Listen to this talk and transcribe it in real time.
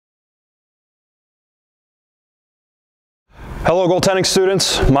Hello goaltending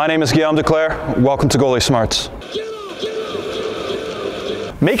students, my name is Guillaume Duclair. Welcome to Goalie Smarts.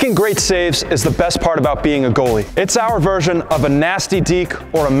 Making great saves is the best part about being a goalie. It's our version of a nasty deke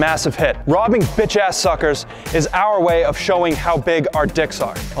or a massive hit. Robbing bitch-ass suckers is our way of showing how big our dicks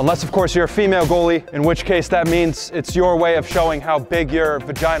are. Unless of course you're a female goalie, in which case that means it's your way of showing how big your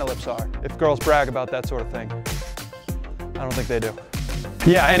vagina lips are. If girls brag about that sort of thing. I don't think they do.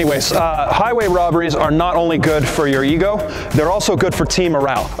 Yeah, anyways, highway robberies are not only good for your ego, they're also good for team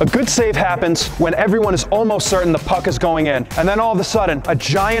morale. A good save happens when everyone is almost certain the puck is going in, and then all of a sudden, a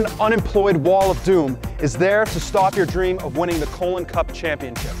giant unemployed wall of doom is there to stop your dream of winning the Colin Cup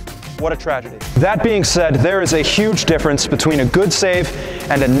championship. What a tragedy. That being said, there is a huge difference between a good save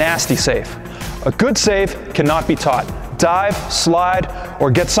and a nasty save. A good save cannot be taught. Dive, slide,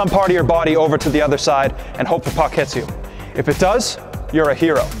 or get some part of your body over to the other side and hope the puck hits you. If it does, you're a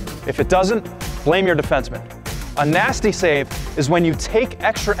hero. If it doesn't, blame your defenseman. A nasty save is when you take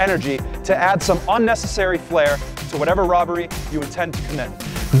extra energy to add some unnecessary flair to whatever robbery you intend to commit.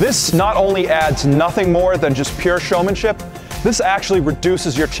 This not only adds nothing more than just pure showmanship, this actually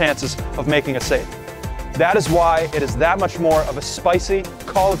reduces your chances of making a save. That is why it is that much more of a spicy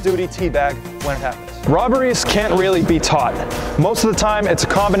Call of Duty teabag when it happens. Robberies can't really be taught. Most of the time, it's a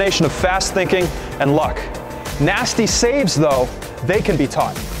combination of fast thinking and luck. Nasty saves, though, they can be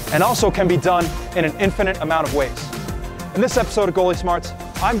taught, and also can be done in an infinite amount of ways. In this episode of Goalie Smarts,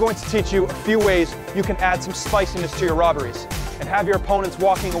 I'm going to teach you a few ways you can add some spiciness to your robberies and have your opponents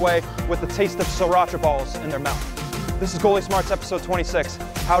walking away with the taste of sriracha balls in their mouth. This is Goalie Smarts episode 26,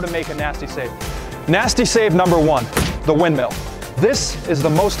 how to make a nasty save. Nasty save number 1, the windmill. This is the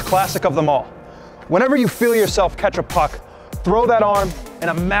most classic of them all. Whenever you feel yourself catch a puck, throw that arm in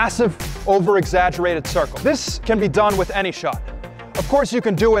a massive, over-exaggerated circle. This can be done with any shot. Of course, you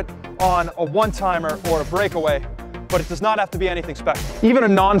can do it on a one-timer or a breakaway, but it does not have to be anything special. Even a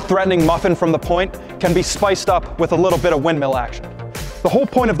non-threatening muffin from the point can be spiced up with a little bit of windmill action. The whole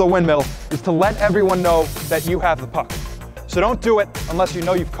point of the windmill is to let everyone know that you have the puck. So don't do it unless you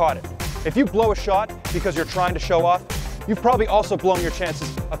know you've caught it. If you blow a shot because you're trying to show off, you've probably also blown your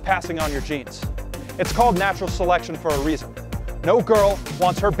chances of passing on your genes. It's called natural selection for a reason. No girl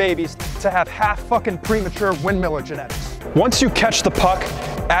wants her babies to have half-fucking premature windmiller genetics. Once you catch the puck,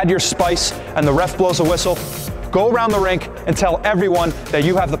 add your spice, and the ref blows a whistle, go around the rink and tell everyone that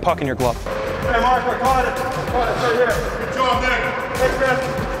you have the puck in your glove. Hey Mark, I caught it. I caught it right here. Good job, Nick.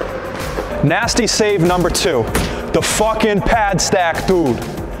 Thanks, man. Nasty save number 2, the fucking pad stack, dude.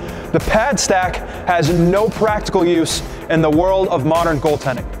 The pad stack has no practical use in the world of modern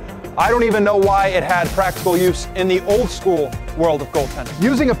goaltending. I don't even know why it had practical use in the old school world of goaltending.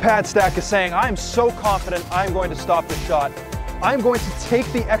 Using a pad stack is saying, I am so confident I'm going to stop this shot. I'm going to take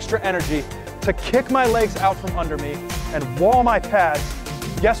the extra energy to kick my legs out from under me and wall my pads,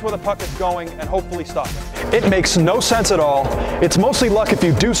 guess where the puck is going, and hopefully stop it. It makes no sense at all. It's mostly luck if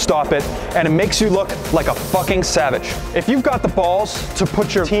you do stop it, and it makes you look like a fucking savage. If you've got the balls to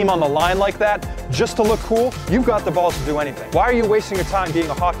put your team on the line like that, just to look cool, you've got the balls to do anything. Why are you wasting your time being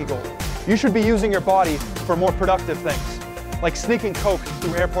a hockey goalie? You should be using your body for more productive things, like sneaking coke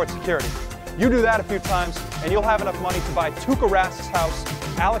through airport security. You do that a few times, and you'll have enough money to buy Tuukka Rask's house,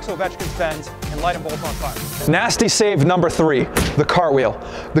 Alex Ovechkin's Benz, and light them both on fire. Nasty save number 3, the cartwheel.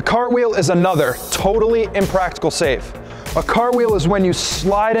 The cartwheel is another totally impractical save. A cartwheel is when you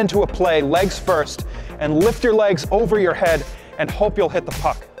slide into a play legs first and lift your legs over your head and hope you'll hit the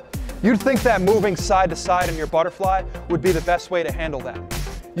puck. You'd think that moving side to side in your butterfly would be the best way to handle that.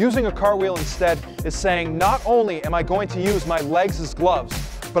 Using a cartwheel instead is saying, not only am I going to use my legs as gloves,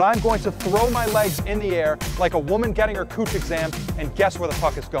 but I'm going to throw my legs in the air like a woman getting her cooch exam and guess where the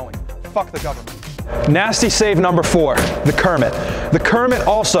puck is going. Fuck the government. Nasty save number 4, the Kermit. The Kermit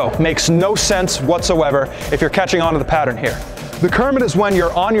also makes no sense whatsoever if you're catching on to the pattern here. The Kermit is when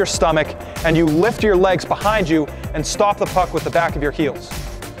you're on your stomach and you lift your legs behind you and stop the puck with the back of your heels.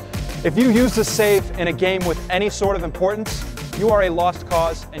 If you use this save in a game with any sort of importance, you are a lost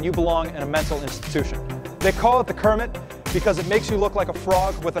cause and you belong in a mental institution. They call it the Kermit because it makes you look like a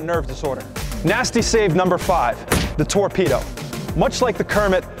frog with a nerve disorder. Nasty save number 5, the torpedo. Much like the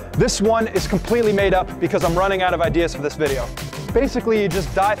Kermit, this one is completely made up because I'm running out of ideas for this video. Basically, you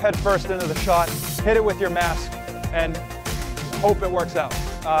just dive headfirst into the shot, hit it with your mask, and hope it works out.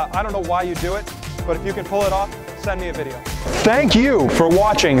 I don't know why you do it, but if you can pull it off, send me a video. Thank you for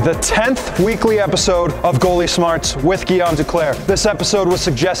watching the 10th weekly episode of Goalie Smarts with Guillaume Duclair. This episode was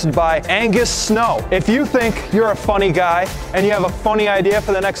suggested by Angus Snow. If you think you're a funny guy and you have a funny idea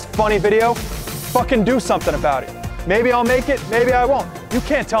for the next funny video, fucking do something about it. Maybe I'll make it, maybe I won't. You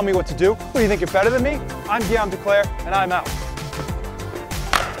can't tell me what to do. What, do you think you're better than me? I'm Guillaume Duclair, and I'm out.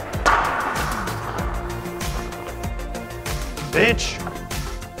 bitch.